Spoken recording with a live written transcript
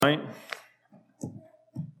Right.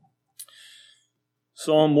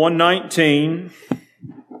 Psalm 119.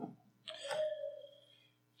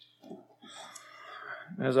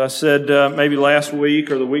 As I said maybe last week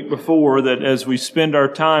or the week before, that as we spend our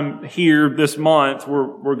time here this month,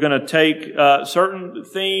 we're going to take certain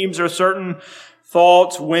themes or certain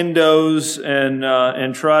thoughts, windows,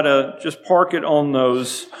 and try to just park it on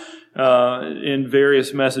those in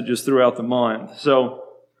various messages throughout the month. So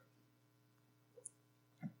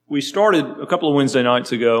we started a couple of Wednesday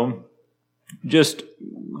nights ago just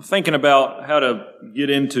thinking about how to get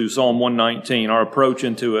into Psalm 119, our approach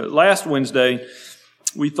into it. Last Wednesday,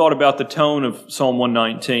 we thought about the tone of Psalm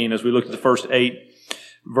 119 as we looked at the first 8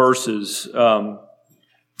 verses. The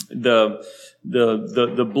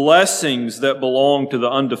blessings that belong to the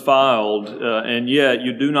undefiled, and yet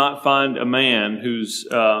you do not find a man who's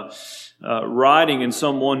writing in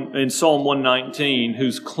Psalm 119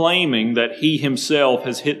 who's claiming that he himself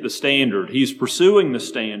has hit the standard. He's pursuing the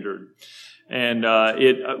standard. And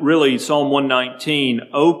Psalm 119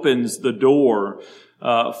 opens the door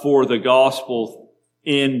for the gospel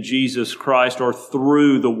in Jesus Christ or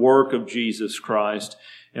through the work of Jesus Christ.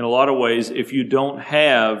 In a lot of ways, if you don't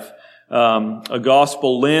have a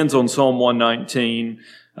gospel lens on Psalm 119,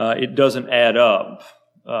 it doesn't add up.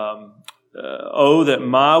 Oh, that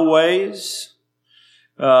my ways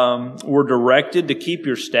were directed to keep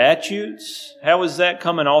your statutes. How is that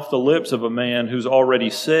coming off the lips of a man who's already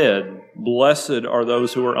said, blessed are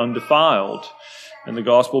those who are undefiled? And the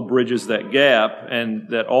gospel bridges that gap, and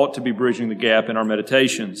that ought to be bridging the gap in our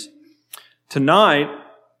meditations. Tonight,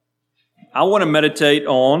 I want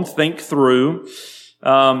to think through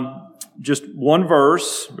just one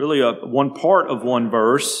verse, really one part of one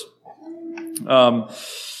verse,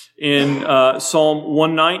 in Psalm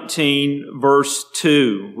 119, verse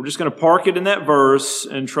 2. We're just going to park it in that verse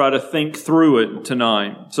and try to think through it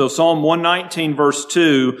tonight. So Psalm 119, verse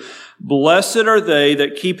 2, blessed are they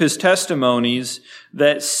that keep His testimonies,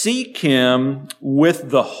 that seek Him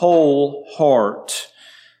with the whole heart.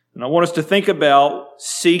 And I want us to think about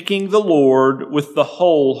seeking the Lord with the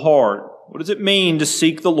whole heart. What does it mean to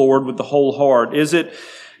seek the Lord with the whole heart?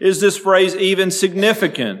 Is this phrase even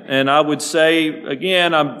significant? And I would say,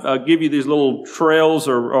 again, I'll give you these little trails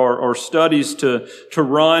or studies to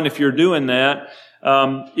run if you're doing that.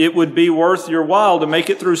 It would be worth your while to make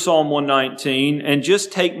it through Psalm 119 and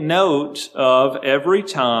just take note of every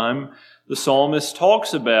time the psalmist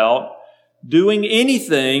talks about doing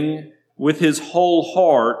anything with his whole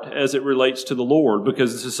heart as it relates to the Lord,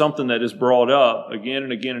 because this is something that is brought up again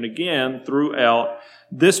and again and again throughout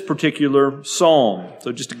this particular psalm.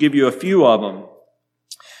 So just to give you a few of them.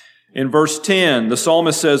 In verse 10, the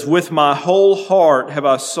psalmist says, with my whole heart have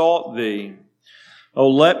I sought thee. O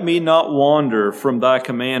let me not wander from thy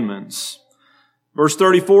commandments. Verse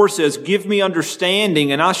 34 says, give me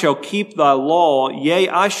understanding, and I shall keep thy law. Yea,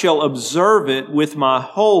 I shall observe it with my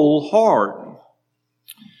whole heart.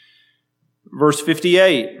 Verse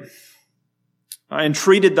 58, I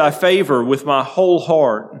entreated thy favor with my whole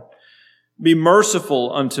heart. Be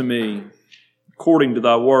merciful unto me according to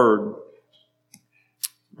thy word.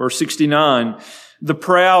 Verse 69, the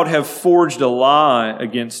proud have forged a lie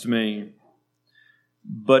against me,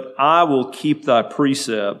 but I will keep thy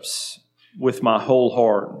precepts with my whole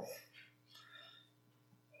heart.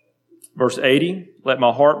 Verse 80, let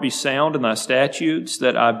my heart be sound in thy statutes,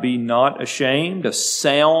 that I be not ashamed. A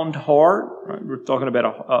sound heart. Right? We're talking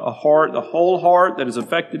about a heart, the whole heart that is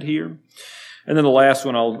affected here. And then the last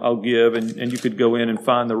one I'll give, and you could go in and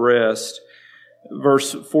find the rest.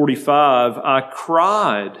 Verse 45, I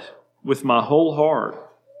cried with my whole heart.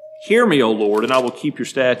 Hear me, O Lord, and I will keep your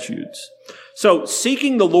statutes. So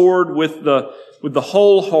seeking the Lord with the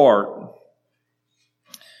whole heart.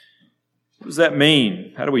 What does that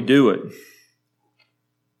mean? How do we do it?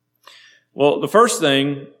 Well, the first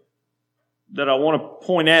thing that I want to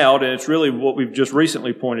point out, and it's really what we've just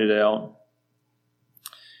recently pointed out,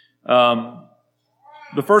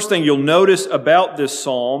 the first thing you'll notice about this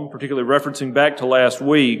psalm, particularly referencing back to last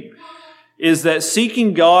week, is that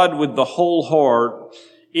seeking God with the whole heart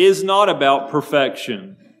is not about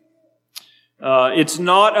perfection. It's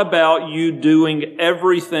not about you doing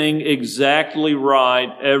everything exactly right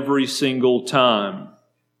every single time.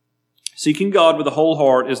 Seeking God with the whole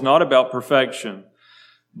heart is not about perfection,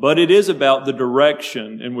 but it is about the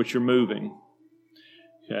direction in which you're moving.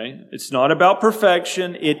 Okay? It's not about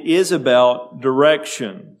perfection, it is about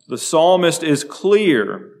direction. The psalmist is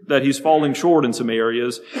clear that he's falling short in some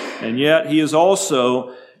areas, and yet he is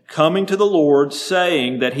also coming to the Lord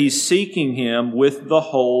saying that he's seeking Him with the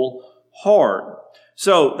whole heart.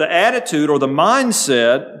 So the attitude or the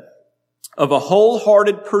mindset of a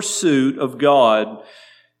wholehearted pursuit of God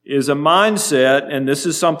is a mindset, and this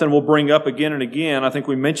is something we'll bring up again and again. I think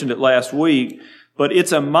we mentioned it last week, but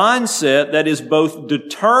it's a mindset that is both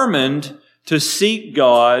determined to seek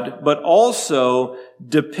God, but also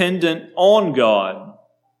dependent on God.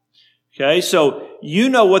 Okay, so you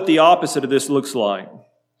know what the opposite of this looks like.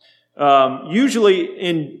 Usually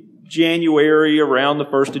in January, around the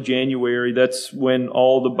 1st of January, that's when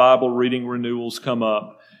all the Bible reading renewals come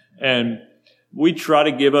up. And we try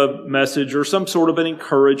to give a message or some sort of an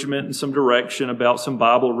encouragement and some direction about some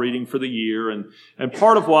Bible reading for the year. And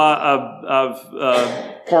part of why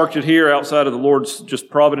I've parked it here outside of the Lord's just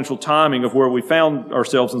providential timing of where we found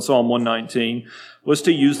ourselves in Psalm 119 was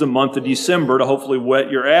to use the month of December to hopefully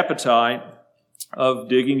whet your appetite of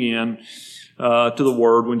digging in to the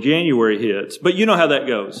Word when January hits. But you know how that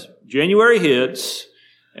goes. January hits,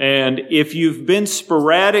 and if you've been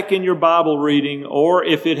sporadic in your Bible reading, or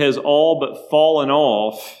if it has all but fallen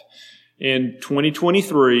off in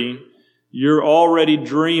 2023, you're already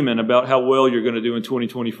dreaming about how well you're going to do in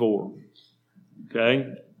 2024. Okay?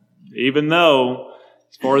 Even though,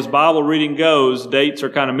 as far as Bible reading goes, dates are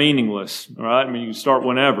kind of meaningless. All right? I mean, you can start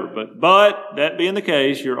whenever. But that being the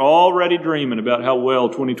case, you're already dreaming about how well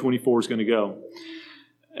 2024 is going to go.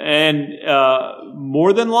 And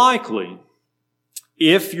more than likely,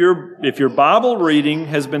 if your Bible reading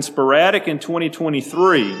has been sporadic in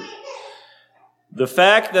 2023, the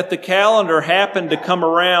fact that the calendar happened to come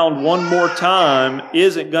around one more time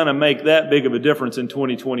isn't going to make that big of a difference in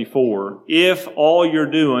 2024. If all you're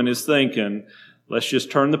doing is thinking, let's just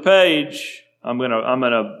turn the page. I'm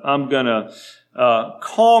gonna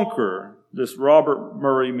conquer this Robert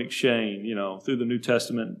Murray McShane, through the New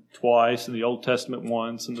Testament twice and the Old Testament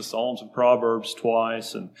once and the Psalms and Proverbs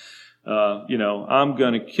twice. And, I'm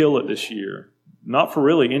going to kill it this year. Not for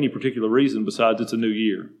really any particular reason besides it's a new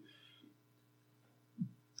year.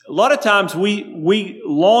 A lot of times we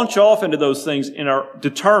launch off into those things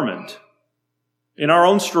determined in our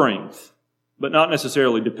own strength, but not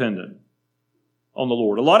necessarily dependent on the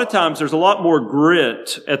Lord. A lot of times there's a lot more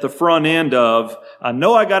grit at the front end of, I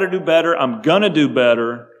know I got to do better, I'm going to do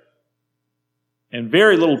better, and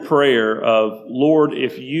very little prayer of, Lord,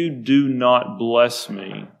 if you do not bless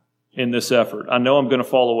me in this effort, I know I'm going to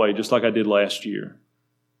fall away just like I did last year.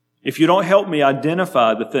 If you don't help me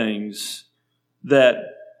identify the things that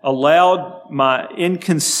allowed my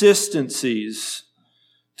inconsistencies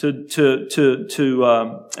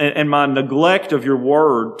and my neglect of your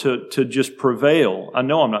word to just prevail, I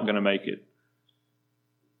know I'm not going to make it.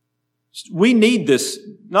 We need this,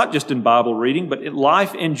 not just in Bible reading, but in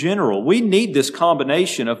life in general. We need this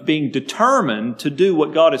combination of being determined to do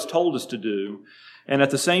what God has told us to do, and at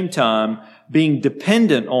the same time, being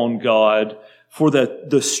dependent on God for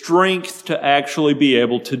the strength to actually be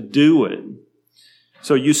able to do it.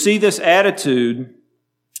 So you see this attitude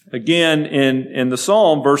again in the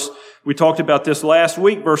Psalm, we talked about this last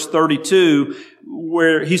week, verse 32,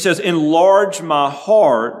 where he says, enlarge my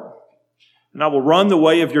heart, and I will run the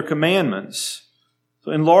way of your commandments.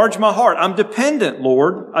 So enlarge my heart. I'm dependent,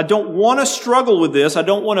 Lord. I don't want to struggle with this. I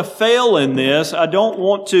don't want to fail in this. I don't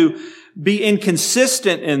want to be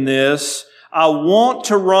inconsistent in this. I want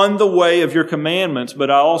to run the way of your commandments,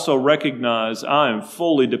 but I also recognize I am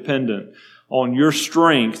fully dependent on your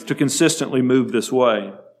strength to consistently move this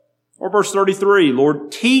way. Or verse 33,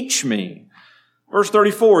 Lord, teach me. Verse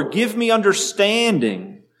 34, give me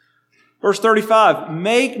understanding. Verse 35,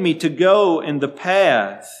 make me to go in the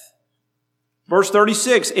path. Verse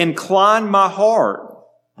 36, incline my heart.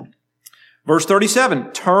 Verse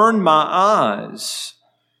 37, turn my eyes.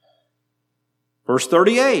 Verse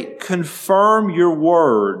 38, confirm your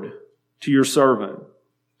word to your servant.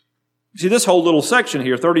 See, this whole little section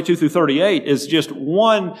here, 32 through 38, is just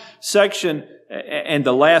one section, and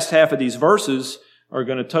the last half of these verses are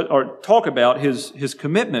going to talk about his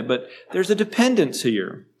commitment, but there's a dependence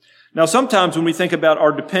here. Now, sometimes when we think about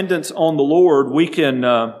our dependence on the Lord, we can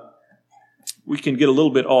get a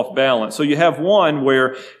little bit off balance. So you have one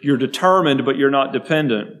where you're determined, but you're not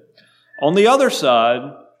dependent. On the other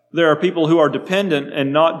side, there are people who are dependent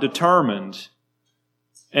and not determined.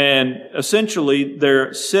 And essentially,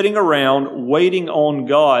 they're sitting around waiting on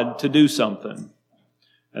God to do something.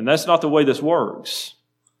 And that's not the way this works.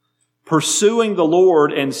 Pursuing the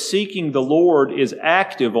Lord and seeking the Lord is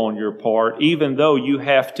active on your part, even though you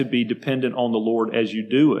have to be dependent on the Lord as you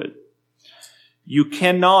do it. You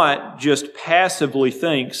cannot just passively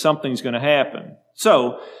think something's going to happen.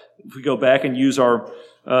 So, if we go back and use our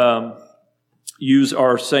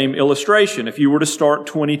same illustration, if you were to start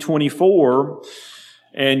 2024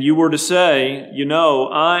 and you were to say,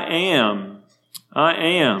 I am I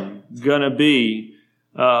am going to be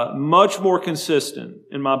much more consistent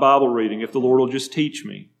in my Bible reading if the Lord will just teach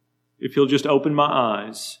me, if He'll just open my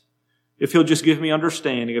eyes, if He'll just give me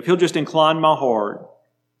understanding, if He'll just incline my heart.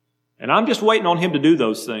 And I'm just waiting on Him to do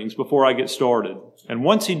those things before I get started. And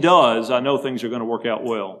once He does, I know things are going to work out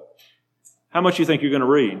well. How much do you think you're going to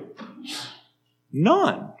read?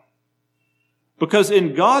 None. Because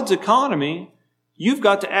in God's economy, you've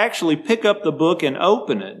got to actually pick up the book and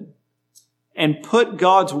open it and put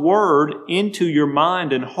God's Word into your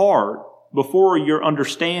mind and heart before your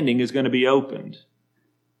understanding is going to be opened.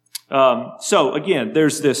 So again,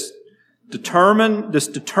 there's this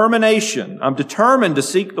determination. I'm determined to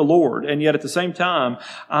seek the Lord, and yet at the same time,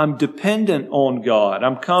 I'm dependent on God.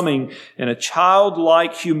 I'm coming in a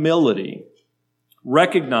childlike humility,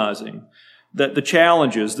 recognizing that the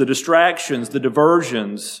challenges, the distractions, the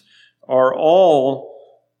diversions are all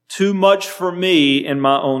too much for me in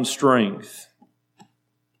my own strength.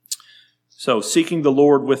 So, seeking the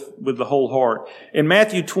Lord with the whole heart. In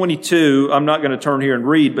Matthew 22, I'm not going to turn here and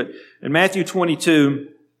read, but in Matthew 22,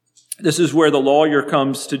 this is where the lawyer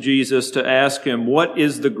comes to Jesus to ask Him, what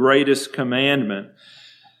is the greatest commandment?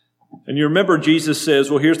 And you remember Jesus says,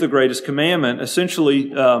 well, here's the greatest commandment.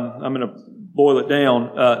 Essentially, I'm going to boil it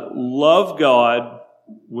down. Love God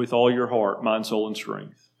with all your heart, mind, soul, and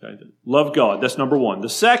strength. Okay? Love God. That's number one. The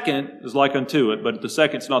second is like unto it, but the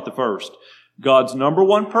second's not the first. God's number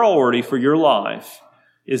one priority for your life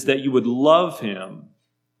is that you would love Him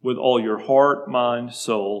with all your heart, mind,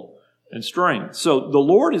 soul, and strength. So the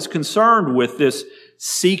Lord is concerned with this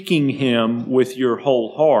seeking Him with your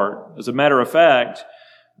whole heart. As a matter of fact,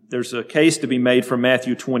 there's a case to be made from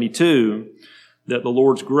Matthew 22 that the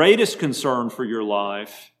Lord's greatest concern for your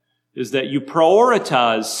life is that you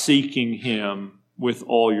prioritize seeking Him with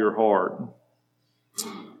all your heart.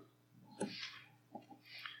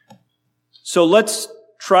 So let's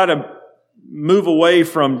try to move away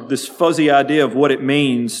from this fuzzy idea of what it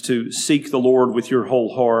means to seek the Lord with your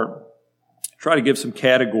whole heart. Try to give some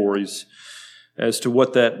categories as to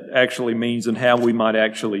what that actually means and how we might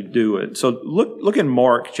actually do it. So look in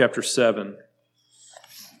Mark chapter 7.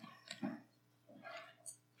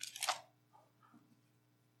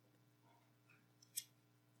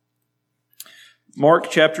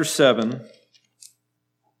 Mark chapter 7.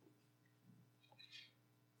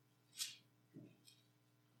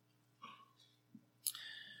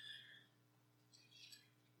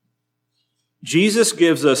 Jesus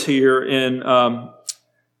gives us here in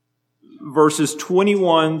verses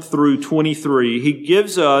 21 through 23, He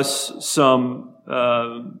gives us some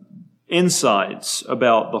insights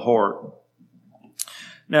about the heart.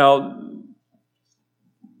 Now,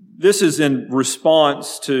 this is in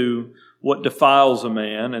response to what defiles a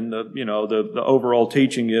man, and the overall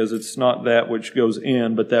teaching is it's not that which goes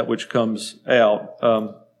in, but that which comes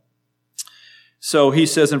out. So He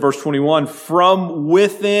says in verse 21, from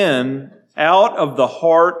within, out of the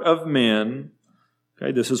heart of men,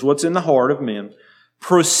 okay, this is what's in the heart of men,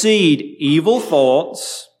 proceed evil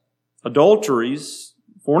thoughts, adulteries,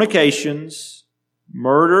 fornications,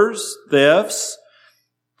 murders, thefts,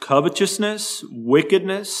 covetousness,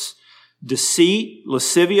 wickedness, deceit,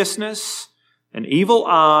 lasciviousness, an evil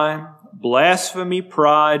eye, blasphemy,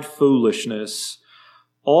 pride, foolishness.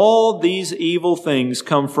 All these evil things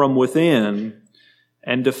come from within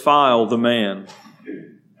and defile the man.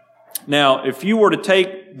 Now, if you were to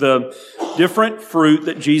take the different fruit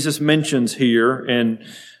that Jesus mentions here in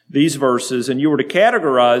these verses, and you were to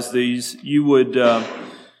categorize these,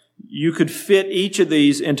 you could fit each of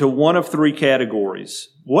these into one of three categories.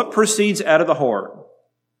 What proceeds out of the heart?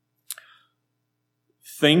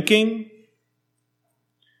 Thinking,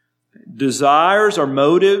 desires or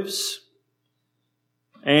motives,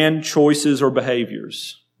 and choices or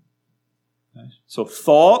behaviors. So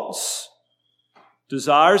thoughts,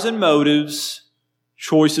 desires and motives,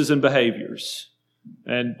 choices and behaviors.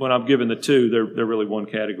 And when I'm given the two, they're really one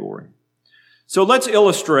category. So let's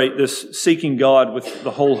illustrate this seeking God with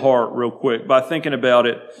the whole heart real quick by thinking about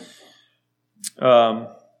it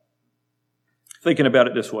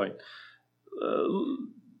this way.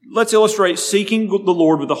 Let's illustrate seeking the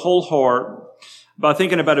Lord with the whole heart by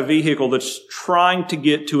thinking about a vehicle that's trying to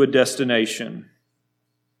get to a destination.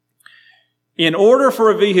 In order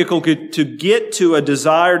for a vehicle to get to a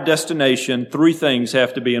desired destination, three things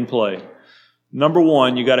have to be in play. Number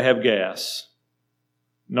one, you got to have gas.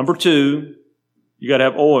 Number two, you got to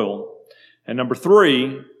have oil. And number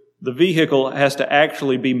three, the vehicle has to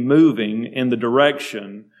actually be moving in the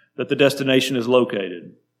direction that the destination is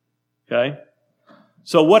located. Okay?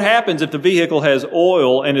 So what happens if the vehicle has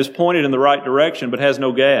oil and is pointed in the right direction but has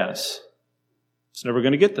no gas? It's never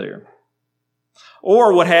going to get there.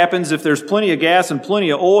 Or what happens if there's plenty of gas and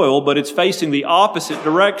plenty of oil, but it's facing the opposite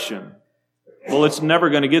direction? Well, it's never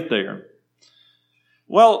going to get there.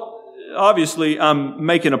 Well, obviously, I'm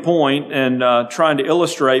making a point and trying to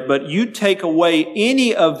illustrate, but you take away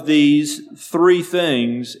any of these three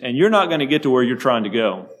things, and you're not going to get to where you're trying to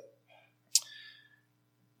go.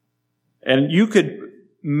 And you could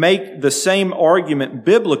make the same argument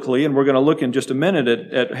biblically, and we're going to look in just a minute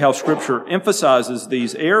at how Scripture emphasizes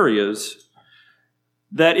these areas,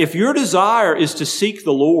 that if your desire is to seek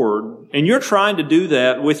the Lord, and you're trying to do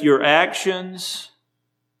that with your actions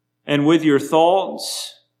and with your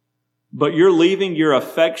thoughts, but you're leaving your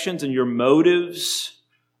affections and your motives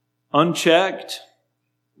unchecked,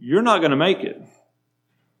 you're not going to make it.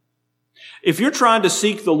 If you're trying to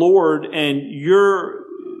seek the Lord and you're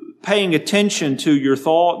paying attention to your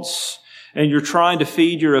thoughts and you're trying to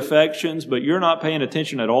feed your affections, but you're not paying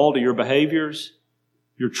attention at all to your behaviors,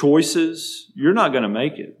 your choices, you're not going to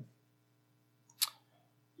make it.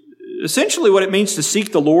 Essentially, what it means to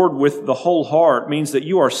seek the Lord with the whole heart means that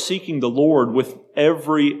you are seeking the Lord with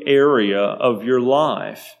every area of your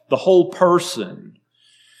life, the whole person.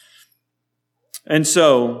 And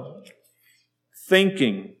so,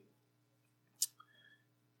 thinking,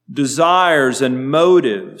 desires, and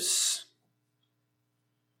motives.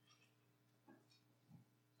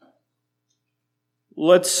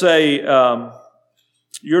 Let's say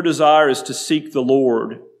your desire is to seek the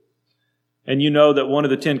Lord, and you know that one of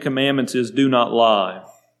the 10 Commandments is do not lie.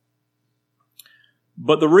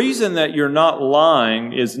 But the reason that you're not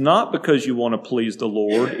lying is not because you want to please the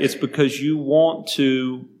Lord, it's because you want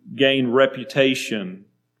to gain reputation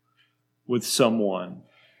with someone.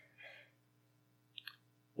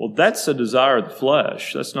 Well, that's a desire of the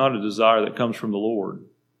flesh. That's not a desire that comes from the Lord.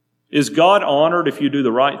 Is God honored if you do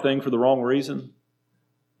the right thing for the wrong reason?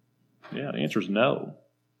 Yeah, the answer is no.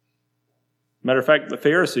 Matter of fact, the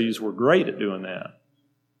Pharisees were great at doing that.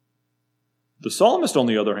 The psalmist, on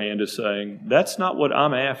the other hand, is saying, that's not what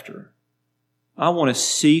I'm after. I want to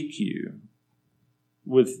seek you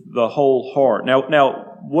with the whole heart.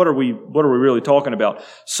 Now, what are we really talking about?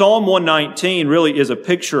 Psalm 119 really is a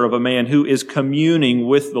picture of a man who is communing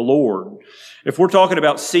with the Lord. If we're talking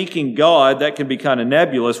about seeking God, that can be kind of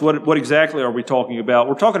nebulous. What exactly are we talking about?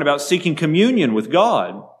 We're talking about seeking communion with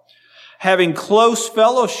God, having close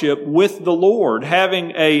fellowship with the Lord,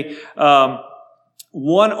 having a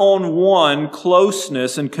one-on-one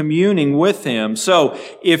closeness and communing with Him. So,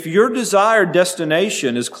 if your desired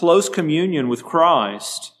destination is close communion with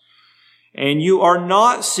Christ, and you are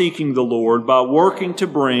not seeking the Lord by working to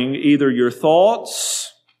bring either your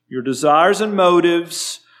thoughts, your desires and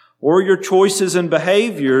motives, or your choices and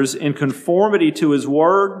behaviors in conformity to His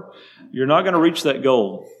Word, you're not going to reach that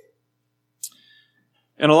goal.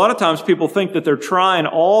 And a lot of times people think that they're trying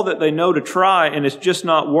all that they know to try and it's just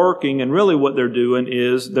not working. And really what they're doing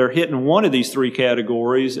is they're hitting one of these three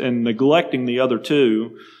categories and neglecting the other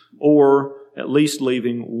two, or at least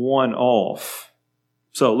leaving one off.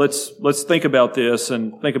 So let's think about this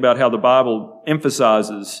and think about how the Bible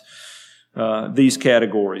emphasizes these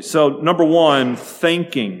categories. So number one,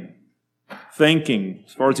 thinking. Thinking.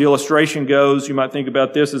 As far as the illustration goes, you might think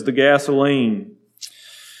about this as the gasoline.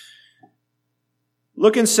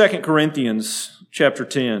 Look in 2 Corinthians chapter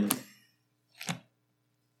 10.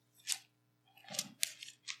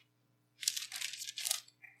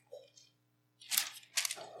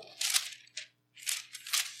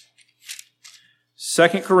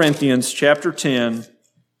 Second Corinthians chapter 10.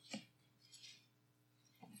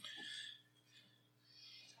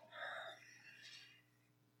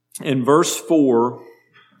 In verse 4,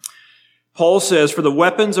 Paul says, "For the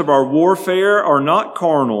weapons of our warfare are not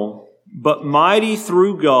carnal, but mighty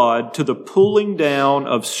through God to the pulling down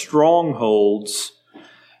of strongholds,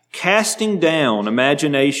 casting down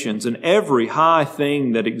imaginations and every high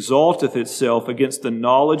thing that exalteth itself against the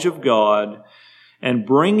knowledge of God, and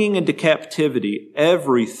bringing into captivity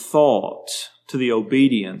every thought to the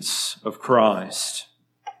obedience of Christ."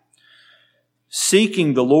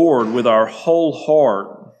 Seeking the Lord with our whole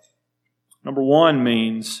heart, number one,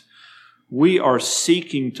 means we are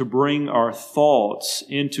seeking to bring our thoughts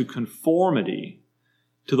into conformity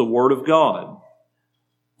to the Word of God.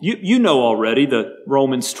 You know already that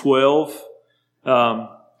Romans 12,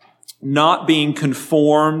 not being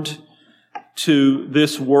conformed to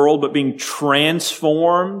this world, but being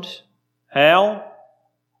transformed. How?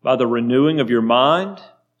 By the renewing of your mind.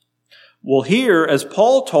 Well, here, as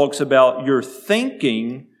Paul talks about your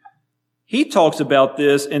thinking, he talks about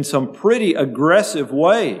this in some pretty aggressive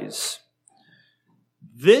ways.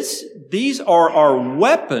 These are our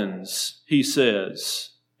weapons, he says,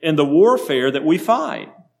 in the warfare that we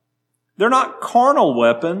fight. They're not carnal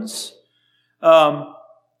weapons,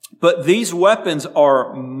 but these weapons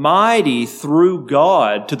are mighty through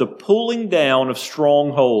God to the pulling down of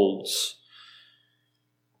strongholds.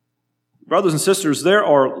 Brothers and sisters, there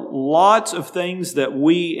are lots of things that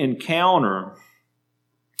we encounter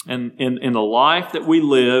in the life that we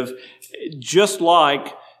live, just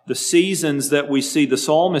like the seasons that we see the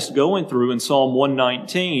psalmist going through in Psalm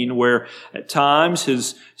 119, where at times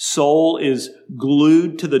his soul is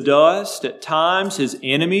glued to the dust. At times his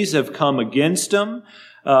enemies have come against him.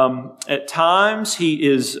 At times he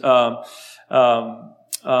is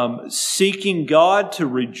seeking God to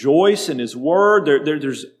rejoice in His Word.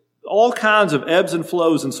 There's all kinds of ebbs and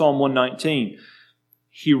flows in Psalm 119.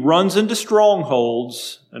 He runs into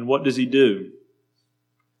strongholds, and what does he do?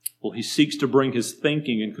 Well, he seeks to bring his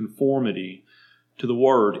thinking in conformity to the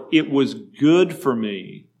Word. It was good for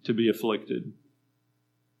me to be afflicted.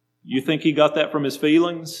 You think he got that from his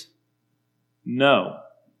feelings? No.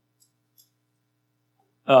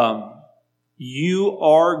 You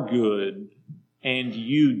are good and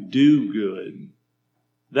you do good.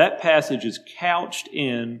 That passage is couched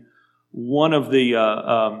in one of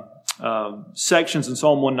the sections in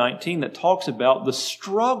Psalm 119 that talks about the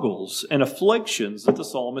struggles and afflictions that the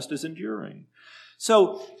psalmist is enduring.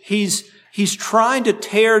 So he's trying to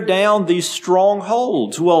tear down these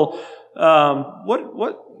strongholds. Well,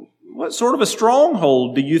 what sort of a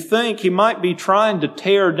stronghold do you think he might be trying to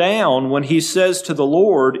tear down when he says to the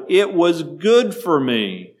Lord, "It was good for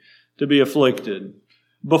me to be afflicted.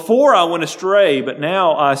 Before I went astray, but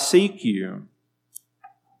now I seek you"?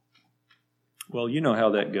 Well, you know how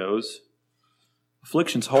that goes.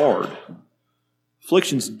 Affliction's hard.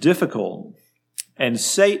 Affliction's difficult. And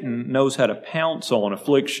Satan knows how to pounce on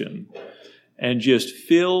affliction and just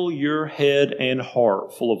fill your head and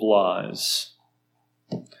heart full of lies.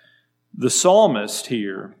 The psalmist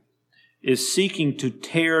here is seeking to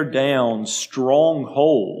tear down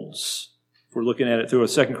strongholds, if we're looking at it through a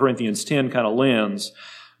 2 Corinthians 10 kind of lens,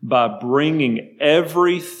 by bringing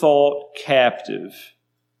every thought captive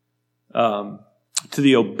to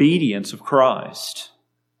the obedience of Christ.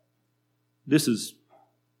 This is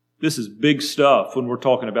big stuff when we're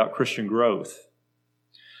talking about Christian growth.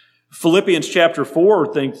 Philippians chapter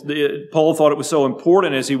 4, Paul thought it was so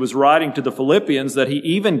important as he was writing to the Philippians that he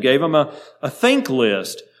even gave them a think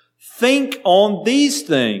list. Think on these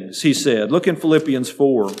things, he said. Look in Philippians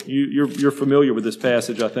 4. You're familiar with this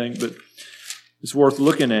passage, I think, but it's worth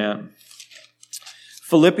looking at.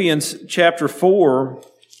 Philippians chapter 4,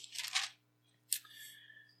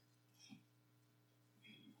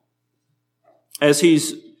 as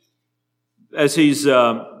he's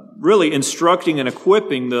really instructing and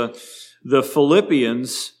equipping the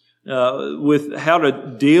Philippians with how to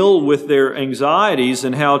deal with their anxieties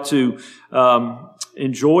and how to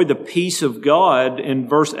enjoy the peace of God. In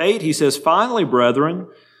verse 8, he says, "Finally, brethren,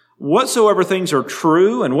 whatsoever things are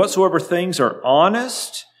true and whatsoever things are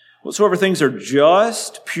honest, whatsoever things are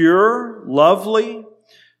just, pure, lovely,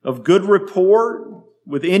 of good report,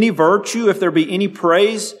 with any virtue, if there be any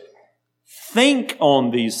praise, think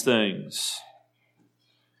on these things."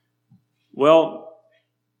 Well,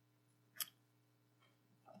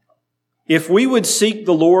 if we would seek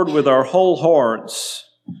the Lord with our whole hearts,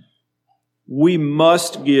 we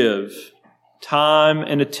must give time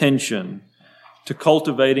and attention to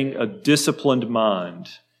cultivating a disciplined mind.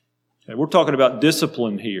 Okay, we're talking about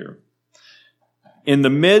discipline here. In the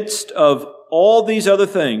midst of all these other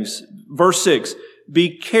things, verse 6,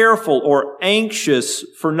 "Be careful or anxious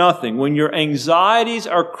for nothing." When your anxieties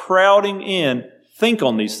are crowding in, think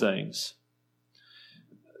on these things.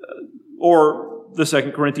 Or the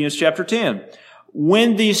 2 Corinthians chapter 10.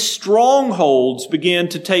 When these strongholds begin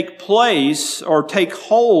to take place or take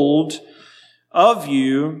hold of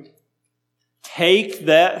you, take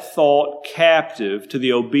that thought captive to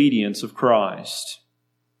the obedience of Christ.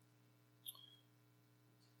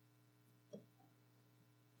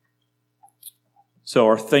 So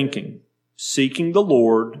our thinking, seeking the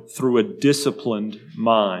Lord through a disciplined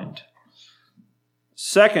mind.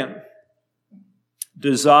 Second,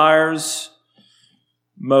 desires,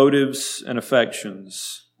 motives, and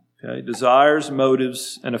affections. Okay, desires,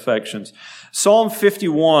 motives, and affections. Psalm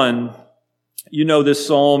 51, you know this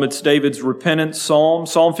psalm, it's David's repentance psalm.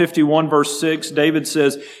 Psalm 51 verse 6, David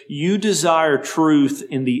says, "You desire truth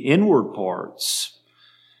in the inward parts."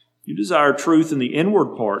 You desire truth in the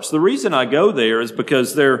inward parts. The reason I go there is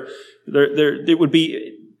because it would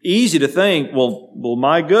be easy to think, well,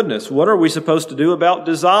 my goodness, what are we supposed to do about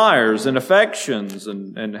desires and affections?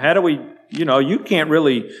 And how do we, you can't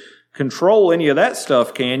really control any of that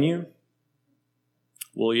stuff, can you?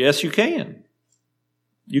 Well, yes, you can.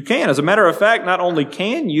 You can. As a matter of fact, not only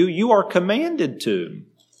can you, you are commanded to.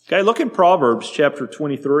 Okay, look in Proverbs chapter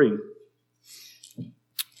 23.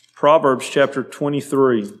 Proverbs chapter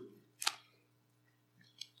 23.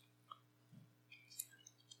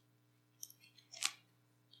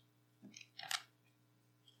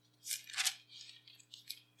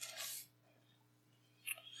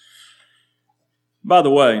 By the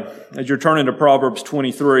way, as you're turning to Proverbs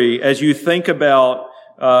 23, as you think about,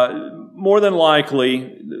 more than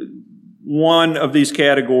likely, one of these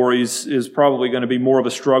categories is probably going to be more of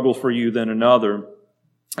a struggle for you than another.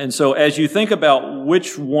 And so as you think about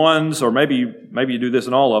which ones, or maybe you do this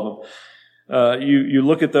in all of them, you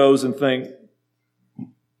look at those and think,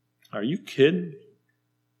 are you kidding?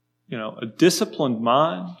 A disciplined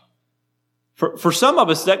mind? For some of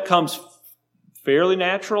us, that comes fairly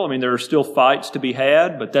natural. I mean, there are still fights to be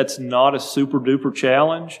had, but that's not a super duper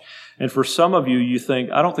challenge. And for some of you, you think,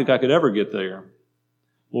 I don't think I could ever get there.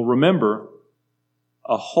 Well, remember,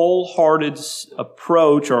 a wholehearted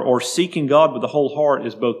approach or seeking God with the whole heart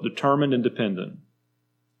is both determined and dependent.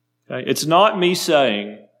 Okay? It's not me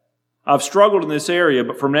saying, I've struggled in this area,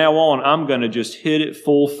 but from now on, I'm going to just hit it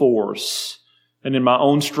full force. And in my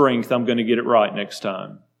own strength, I'm going to get it right next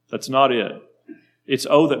time. That's not it. It's,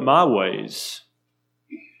 that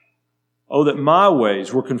my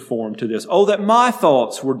ways were conformed to this. Oh, that my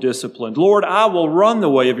thoughts were disciplined. Lord, I will run the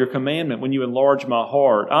way of your commandment when you enlarge my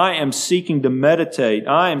heart. I am seeking to meditate.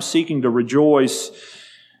 I am seeking to rejoice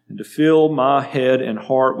and to fill my head and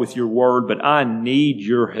heart with your word, but I need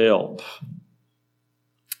your help.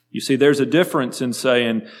 You see, there's a difference in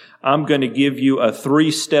saying, I'm going to give you a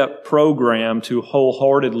 3-step program to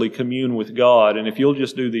wholeheartedly commune with God, and if you'll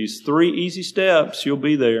just do these 3 easy steps, you'll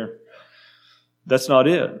be there. That's not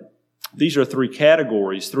it. These are 3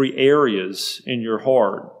 categories, 3 areas in your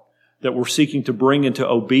heart that we're seeking to bring into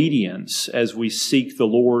obedience as we seek the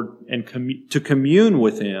Lord and to commune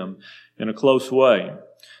with Him in a close way.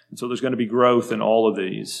 And so there's going to be growth in all of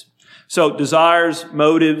these. So desires,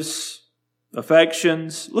 motives,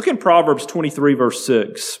 affections. Look in Proverbs 23 verse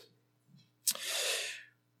 6.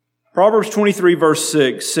 Proverbs 23 verse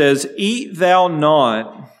 6 says, Eat thou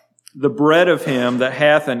not the bread of him that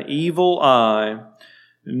hath an evil eye,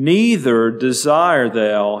 neither desire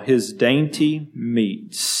thou his dainty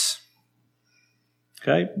meats.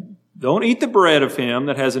 Okay? Don't eat the bread of him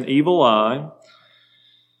that has an evil eye.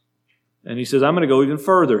 And he says, I'm going to go even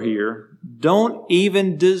further here. Don't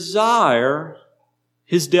even desire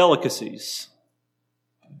his delicacies.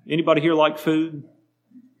 Anybody here like food?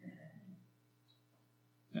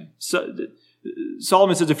 Okay. So,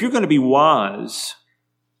 Solomon says, if you're going to be wise,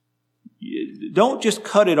 don't just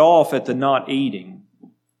cut it off at the not eating.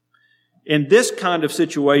 In this kind of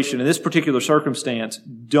situation, in this particular circumstance,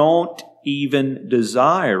 don't even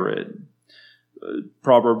desire it.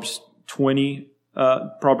 Proverbs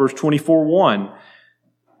 24:1.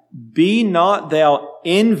 Be not thou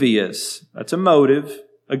envious, that's a motive,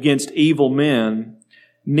 against evil men,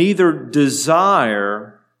 neither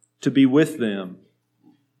desire to be with them.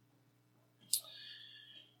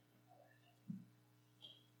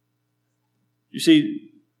 You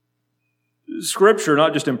see, Scripture,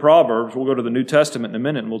 not just in Proverbs, we'll go to the New Testament in a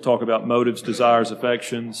minute and we'll talk about motives, desires,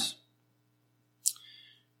 affections.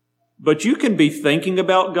 But you can be thinking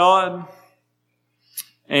about God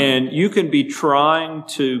and you can be trying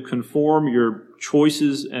to conform your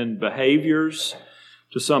choices and behaviors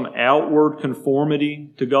to some outward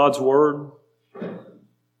conformity to God's Word.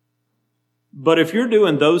 But if you're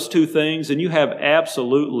doing those 2 things and you have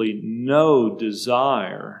absolutely no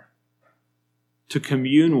desire to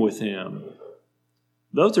commune with Him,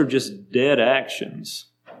 those are just dead actions.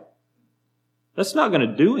 That's not going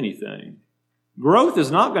to do anything. Growth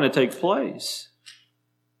is not going to take place.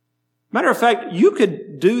 Matter of fact, you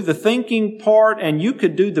could do the thinking part and you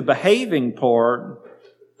could do the behaving part.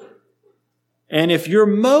 And if your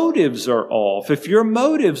motives are off, if your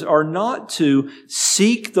motives are not to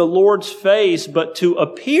seek the Lord's face, but to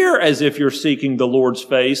appear as if you're seeking the Lord's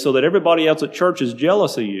face so that everybody else at church is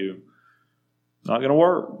jealous of you, not going to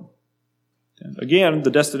work. Again,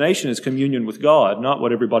 the destination is communion with God, not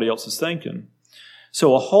what everybody else is thinking.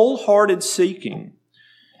 So a wholehearted seeking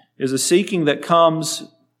is a seeking that comes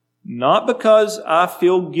not because I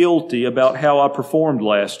feel guilty about how I performed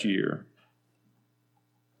last year,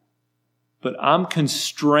 but I'm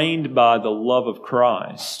constrained by the love of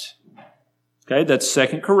Christ. Okay, that's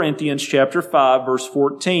 2 Corinthians chapter 5, verse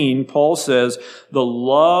 14. Paul says, the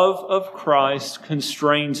love of Christ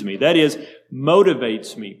constrains me. That is,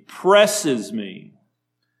 motivates me, presses me.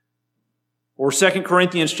 Or 2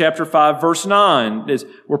 Corinthians chapter 5, verse 9, is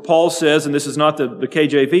where Paul says, and this is not the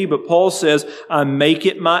KJV, but Paul says, I make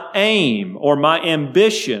it my aim or my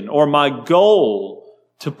ambition or my goal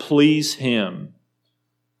to please Him.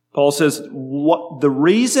 Paul says, the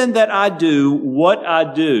reason that I do what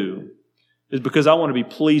I do is because I want to be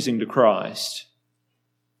pleasing to Christ.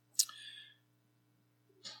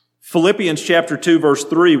 Philippians chapter 2, verse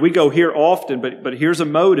 3, we go here often, but here's a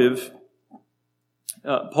motive.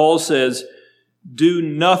 Paul says, do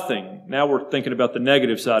nothing. Now we're thinking about the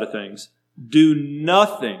negative side of things. Do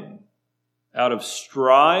nothing out of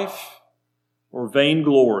strife or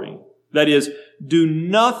vainglory. That is, do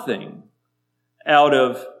nothing out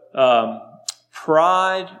of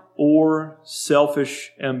pride or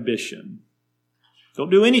selfish ambition. Don't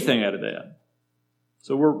do anything out of that.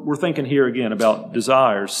 So we're thinking here again about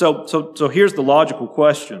desires. So here's the logical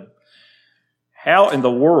question. How in the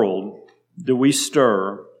world do we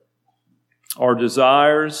stir our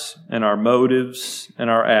desires and our motives and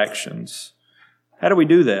our actions? How do we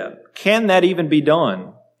do that? Can that even be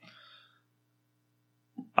done?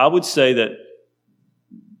 I would say that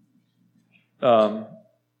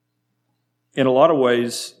in a lot of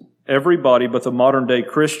ways, everybody but the modern day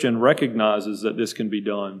Christian recognizes that this can be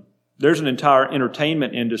done. There's an entire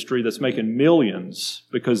entertainment industry that's making millions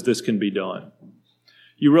because this can be done.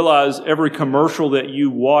 You realize every commercial that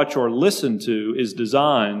you watch or listen to is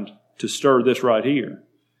designed to stir this right here.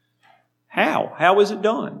 How? How is it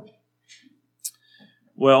done?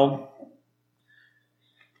 Well,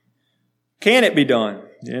 can it be done?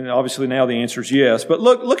 And obviously now the answer is yes. But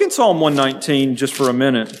look in Psalm 119 just for a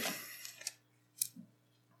minute.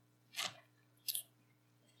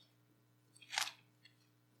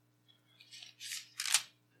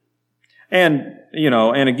 And,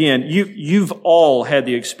 and again, you've all had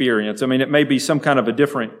the experience. I mean, it may be some kind of a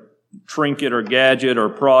different trinket or gadget or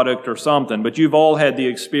product or something, but you've all had the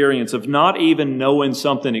experience of not even knowing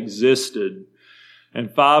something existed, and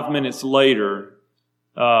 5 minutes later,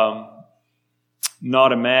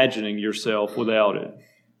 not imagining yourself without it.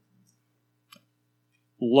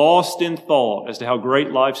 Lost in thought as to how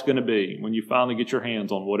great life's going to be when you finally get your hands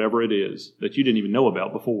on whatever it is that you didn't even know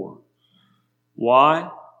about before. Why?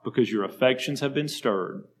 Because your affections have been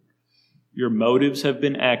stirred. Your motives have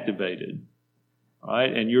been activated.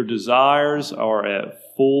 Right? And your desires are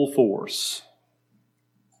at full force.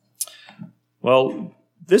 Well,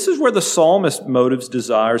 this is where the psalmist motives,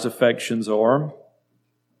 desires, affections are.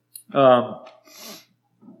 Psalm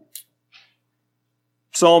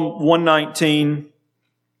 119,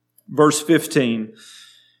 verse 15.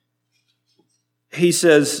 He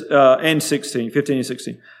says, and 16, 15 and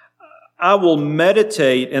 16. I will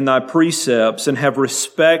meditate in thy precepts and have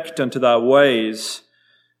respect unto thy ways.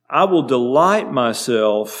 I will delight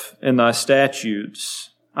myself in thy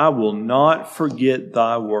statutes. I will not forget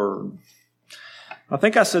thy word. I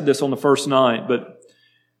think I said this on the first night, but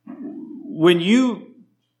when you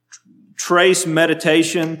trace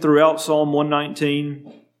meditation throughout Psalm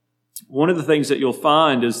 119, one of the things that you'll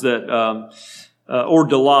find is that, or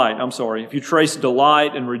delight, if you trace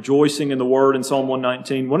delight and rejoicing in the word in Psalm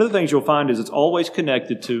 119, one of the things you'll find is it's always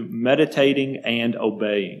connected to meditating and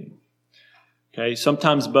obeying. Okay,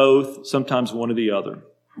 sometimes both, sometimes one or the other.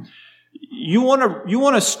 You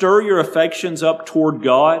want to stir your affections up toward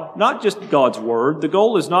God, not just God's Word. The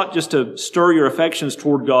goal is not just to stir your affections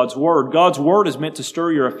toward God's Word. God's Word is meant to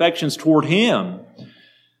stir your affections toward Him.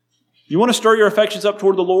 You want to stir your affections up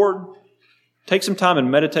toward the Lord? Take some time and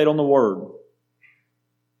meditate on the Word.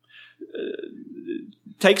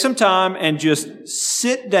 Take some time and just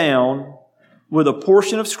sit down with a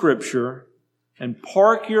portion of Scripture and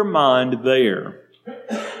park your mind there.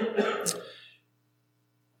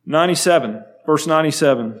 97, verse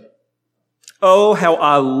 97. Oh, how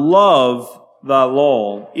I love thy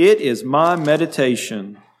law. It is my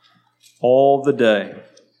meditation all the day.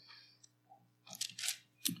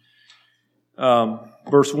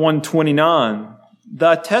 Verse 129.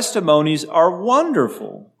 Thy testimonies are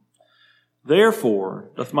wonderful. Therefore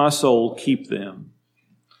doth my soul keep them.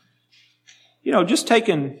 Just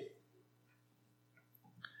taking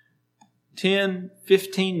 10,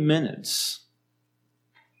 15 minutes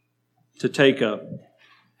to take a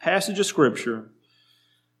passage of Scripture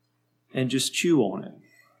and just chew on it.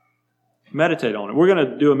 Meditate on it. We're going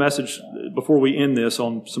to do a message before we end this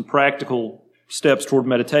on some practical steps toward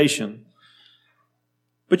meditation.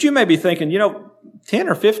 But you may be thinking, 10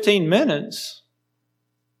 or 15 minutes.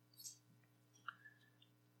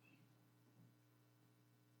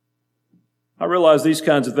 I realize these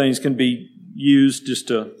kinds of things can be used just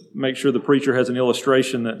to make sure the preacher has an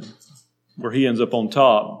illustration where he ends up on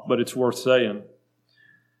top, but it's worth saying.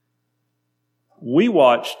 We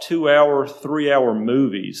watch 2-hour, 3-hour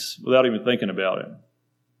movies without even thinking about it.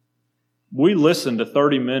 We listen to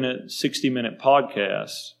 30-minute, 60-minute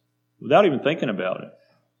podcasts without even thinking about it.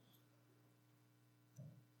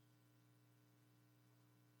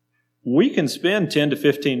 We can spend 10 to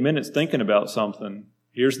 15 minutes thinking about something.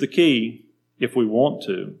 Here's the key, if we want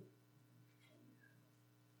to.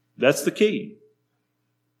 That's the key.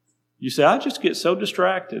 You say, I just get so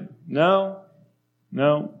distracted. No.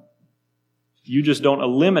 You just don't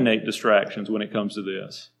eliminate distractions when it comes to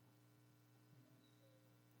this.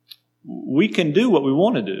 We can do what we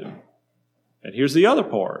want to do. And here's the other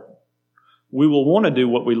part. We will want to do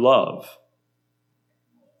what we love.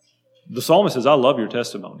 The psalmist says, I love your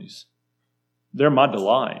testimonies. They're my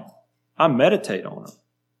delight. I meditate on them.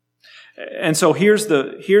 And so here's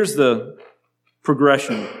the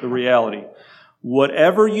progression, the reality.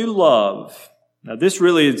 Whatever you love, now this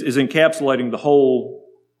really is encapsulating the whole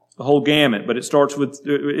gamut, but it starts with,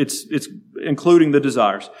 it's including the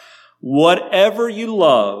desires. Whatever you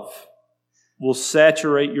love will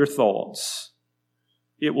saturate your thoughts.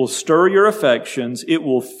 It will stir your affections. It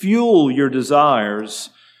will fuel your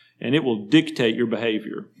desires, and it will dictate your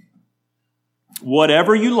behavior.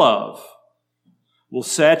 Whatever you love will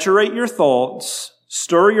saturate your thoughts,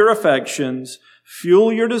 stir your affections,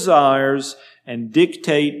 fuel your desires, and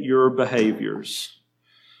dictate your behaviors.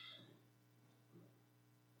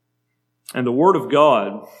 And the Word of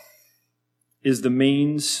God is the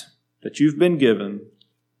means that you've been given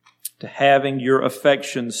to having your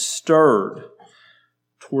affections stirred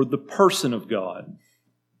toward the person of God.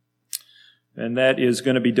 And that is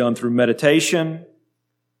going to be done through meditation.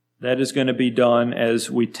 That is going to be done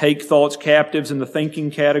as we take thoughts captives in the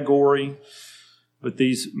thinking category. But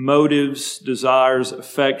these motives, desires,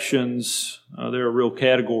 affections, they're a real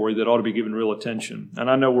category that ought to be given real attention. And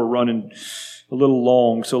I know we're running a little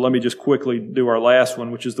long, so let me just quickly do our last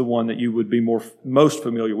one, which is the one that you would be most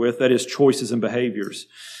familiar with. That is choices and behaviors.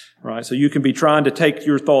 Right? So you can be trying to take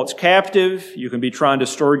your thoughts captive. You can be trying to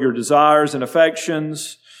stir your desires and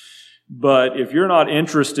affections. But if you're not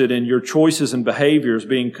interested in your choices and behaviors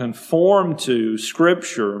being conformed to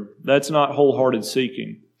Scripture, that's not wholehearted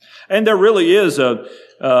seeking. And there really is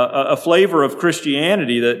a flavor of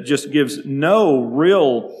Christianity that just gives no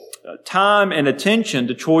real time and attention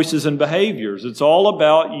to choices and behaviors. It's all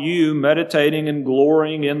about you meditating and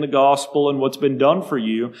glorying in the gospel and what's been done for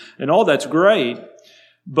you, and all that's great.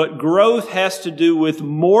 But growth has to do with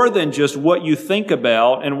more than just what you think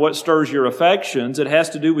about and what stirs your affections. It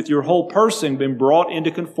has to do with your whole person being brought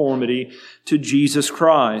into conformity to Jesus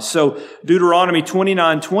Christ. So Deuteronomy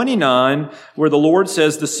 29:29, where the Lord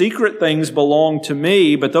says, the secret things belong to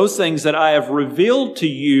me, but those things that I have revealed to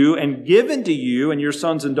you and given to you and your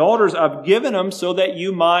sons and daughters, I've given them so that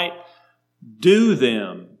you might do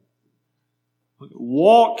them.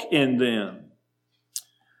 Walk in them.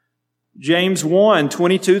 James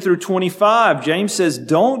 1:22 through 25, James says,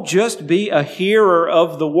 don't just be a hearer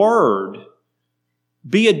of the word.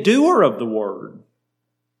 Be a doer of the word.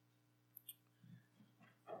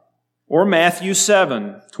 Or Matthew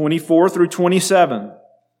 7:24 through 27.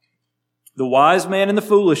 The wise man and the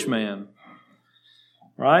foolish man.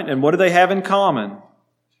 Right? And what do they have in common?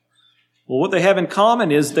 Well, what they have in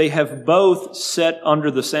common is they have both sat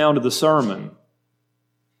under the sound of the sermon.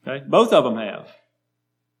 Okay? Both of them have.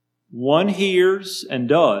 One hears and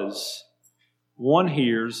does. One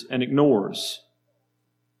hears and ignores.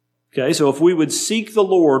 Okay, so if we would seek the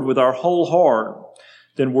Lord with our whole heart,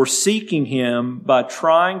 then we're seeking Him by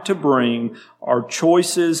trying to bring our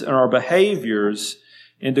choices and our behaviors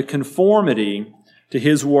into conformity to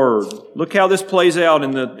His Word. Look how this plays out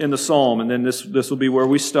in the Psalm, and then this will be where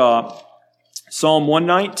we stop. Psalm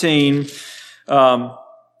 119,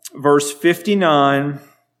 verse 59.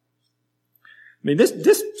 I mean, this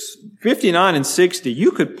 59 and 60, you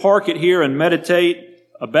could park it here and meditate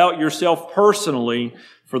about yourself personally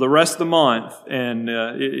for the rest of the month, and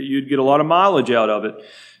you'd get a lot of mileage out of it.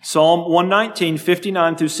 Psalm 119,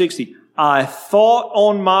 59 through 60. I thought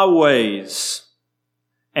on my ways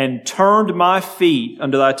and turned my feet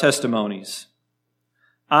unto thy testimonies.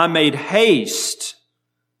 I made haste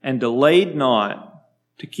and delayed not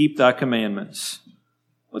to keep thy commandments.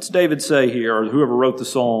 What's David say here, or whoever wrote the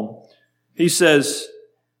psalm? He says,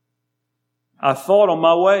 I thought on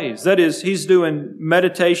my ways. That is, he's doing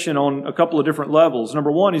meditation on a couple of different levels.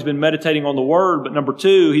 Number one, he's been meditating on the Word, but number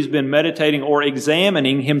two, he's been meditating or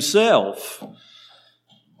examining himself.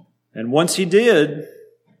 And once he did,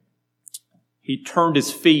 he turned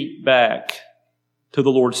his feet back to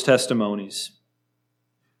the Lord's testimonies.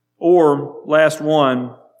 Or, last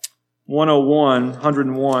one,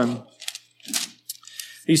 101.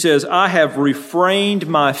 He says, I have refrained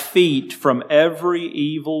my feet from every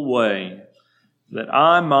evil way, that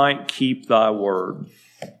I might keep thy word.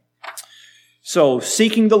 So,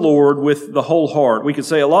 seeking the Lord with the whole heart. We could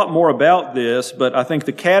say a lot more about this, but I think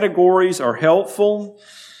the categories are helpful.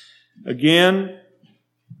 Again,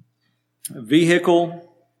 a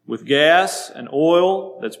vehicle with gas and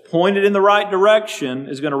oil that's pointed in the right direction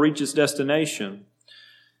is going to reach its destination.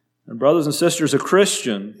 And brothers and sisters, a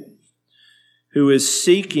Christian who is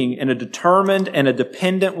seeking in a determined and a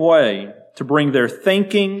dependent way to bring their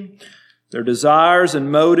thinking, their desires and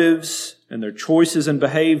motives, and their choices and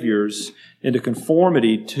behaviors into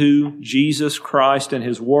conformity to Jesus Christ and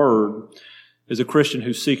His Word is a Christian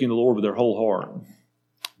who's seeking the Lord with their whole heart.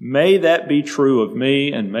 May that be true of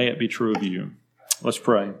me, and may it be true of you. Let's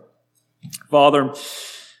pray. Father,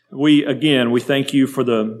 we thank you for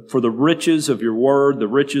the riches of your word, the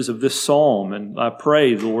riches of this psalm. And I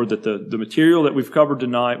pray, Lord, that the material that we've covered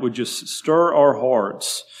tonight would just stir our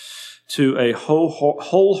hearts to a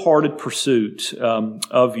wholehearted pursuit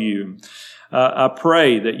of you. I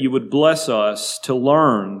pray that you would bless us to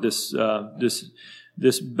learn this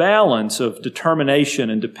balance of determination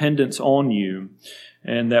and dependence on you,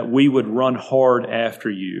 and that we would run hard after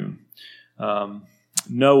you,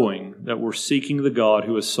 knowing that we're seeking the God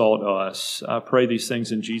who has sought us. I pray these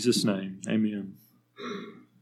things in Jesus' name. Amen.